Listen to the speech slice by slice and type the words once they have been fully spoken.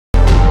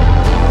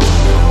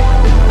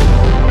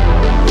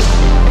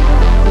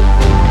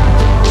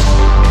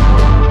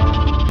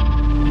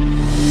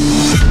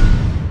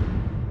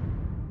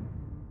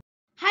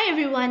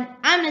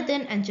I'm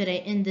Nithin, and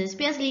today in this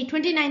PSLE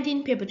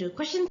 2019 Paper 2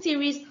 question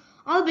series,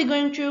 I'll be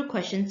going through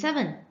question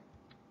 7.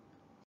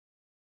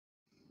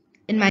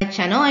 In my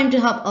channel, I'm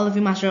to help all of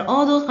you master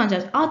all those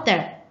concepts out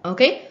there.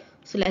 Okay,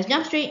 so let's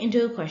jump straight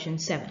into question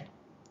 7.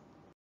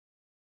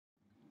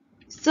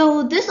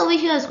 So this over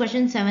here is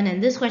question 7,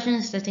 and this question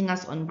is testing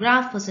us on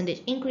graph,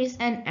 percentage increase,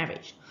 and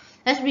average.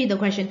 Let's read the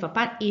question for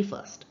part A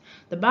first.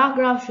 The bar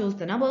graph shows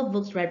the number of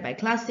books read by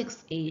class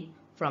 6A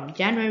from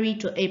January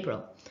to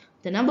April.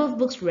 The number of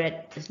books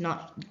read is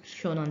not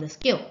shown on the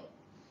scale.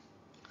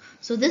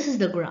 So this is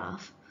the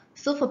graph.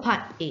 So for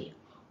part A,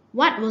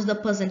 what was the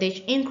percentage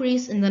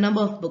increase in the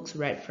number of books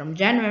read from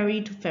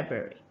January to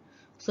February?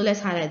 So let's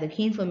highlight the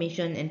key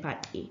information in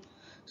part A.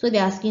 So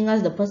they're asking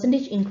us the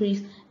percentage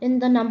increase in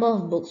the number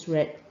of books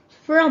read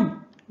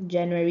from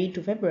January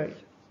to February.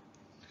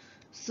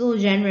 So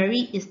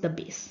January is the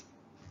base.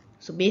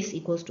 So base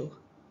equals to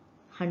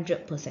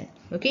 100%.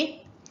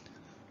 Okay.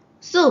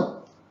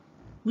 So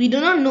we do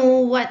not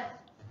know what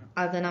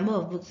are the number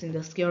of books in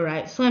the scale,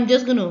 right? So I'm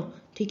just going to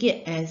take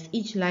it as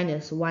each line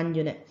is 1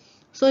 unit.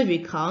 So if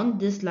we count,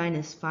 this line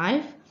is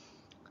 5,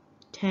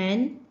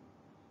 10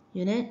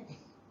 unit,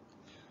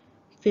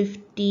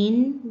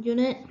 15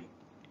 unit,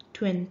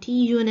 20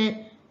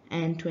 unit,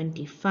 and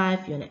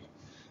 25 unit.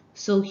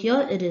 So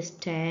here it is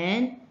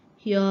 10,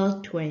 here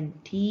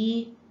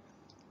 20,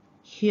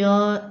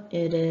 here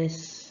it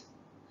is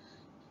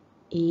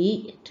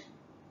 8,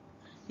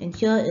 and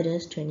here it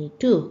is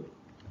 22.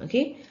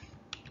 Okay,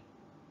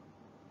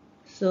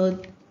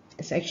 so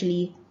it's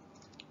actually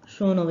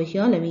shown over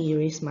here. Let me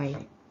erase my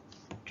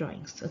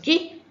drawings.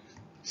 Okay,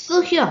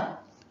 so here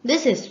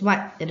this is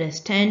what it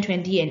is: 10,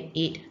 20, and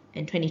 8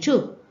 and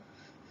 22.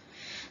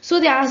 So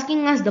they're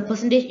asking us the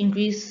percentage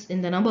increase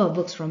in the number of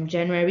books from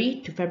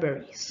January to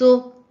February.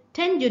 So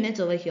 10 units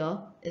over here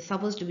is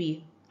supposed to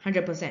be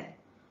 100%.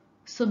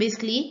 So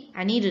basically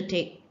I need to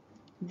take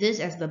this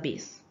as the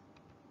base.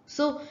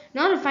 So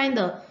now to find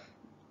the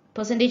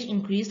percentage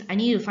increase, I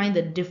need to find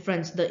the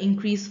difference, the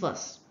increase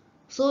first.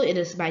 So it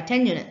is by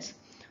 10 units.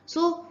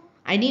 So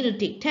I need to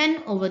take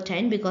 10 over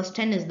 10 because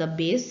 10 is the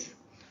base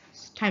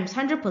times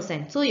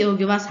 100%. So it will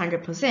give us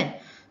 100%.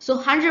 So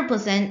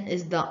 100%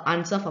 is the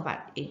answer for part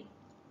A.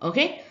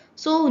 Okay.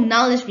 So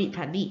now let's read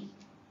part B.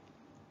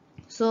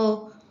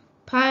 So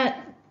part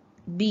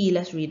B,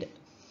 let's read it.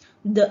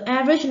 The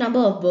average number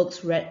of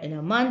books read in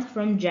a month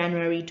from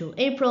January to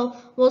April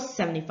was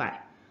 75.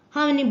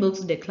 How many books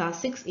did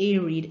class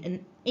 6A read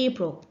in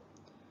April?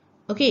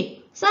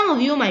 Okay, some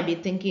of you might be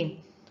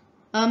thinking,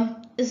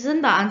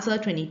 isn't the answer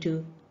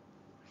 22?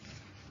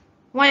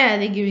 Why are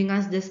they giving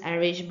us this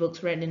average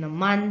books read in a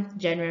month,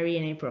 January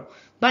and April?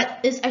 But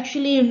it's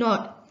actually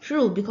not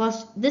true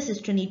because this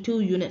is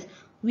 22 units.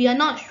 We are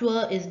not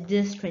sure is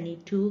this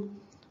 22,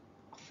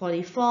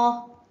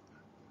 44.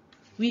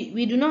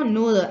 We do not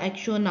know the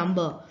actual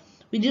number.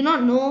 We do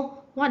not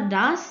know what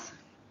does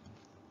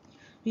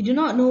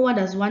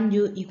 1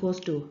 U equals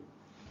to.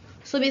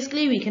 So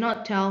basically we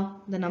cannot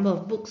tell the number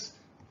of books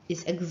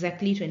is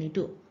exactly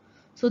 22.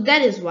 So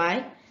that is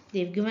why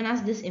they've given us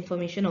this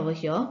information over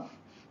here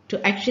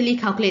to actually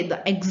calculate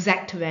the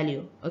exact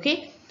value.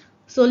 Okay,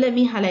 so let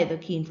me highlight the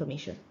key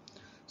information.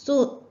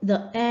 So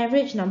the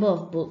average number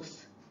of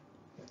books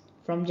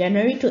from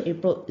January to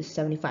April is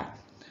 75.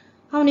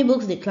 How many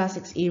books did class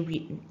 6A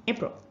read in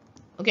April?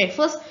 Okay,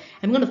 first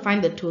I'm going to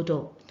find the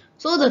total.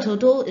 So the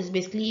total is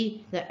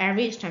basically the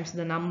average times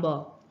the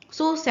number.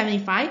 So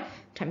 75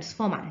 times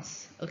 4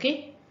 months.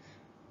 Okay,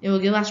 it will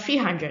give us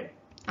 300.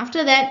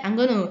 After that, I'm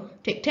going to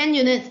take 10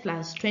 units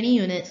plus 20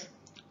 units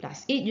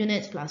plus 8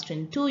 units plus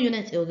 22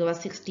 units. It will give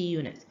us 60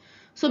 units.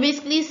 So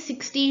basically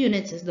 60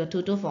 units is the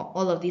total for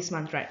all of these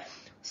months, right?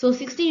 So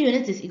 60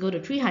 units is equal to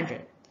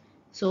 300.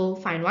 So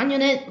find 1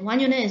 unit. 1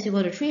 unit is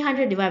equal to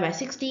 300 divided by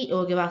 60. It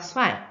will give us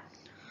 5.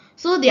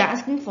 So they are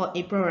asking for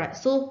April, right?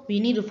 So we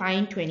need to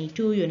find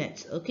 22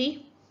 units.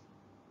 Okay,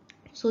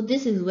 so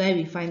this is where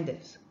we find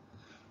this.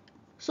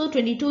 So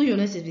 22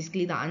 units is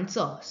basically the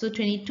answer. So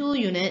 22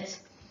 units,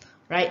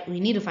 right, we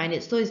need to find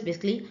it. So it's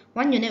basically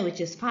 1 unit,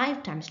 which is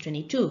 5 times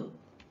 22,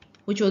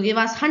 which will give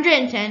us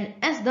 110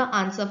 as the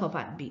answer for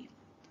part B.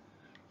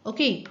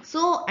 Okay,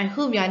 so I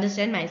hope you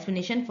understand my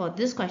explanation for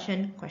this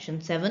question,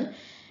 question 7.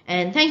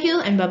 And thank you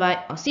and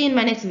bye-bye. I'll see you in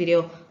my next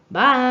video.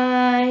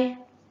 Bye.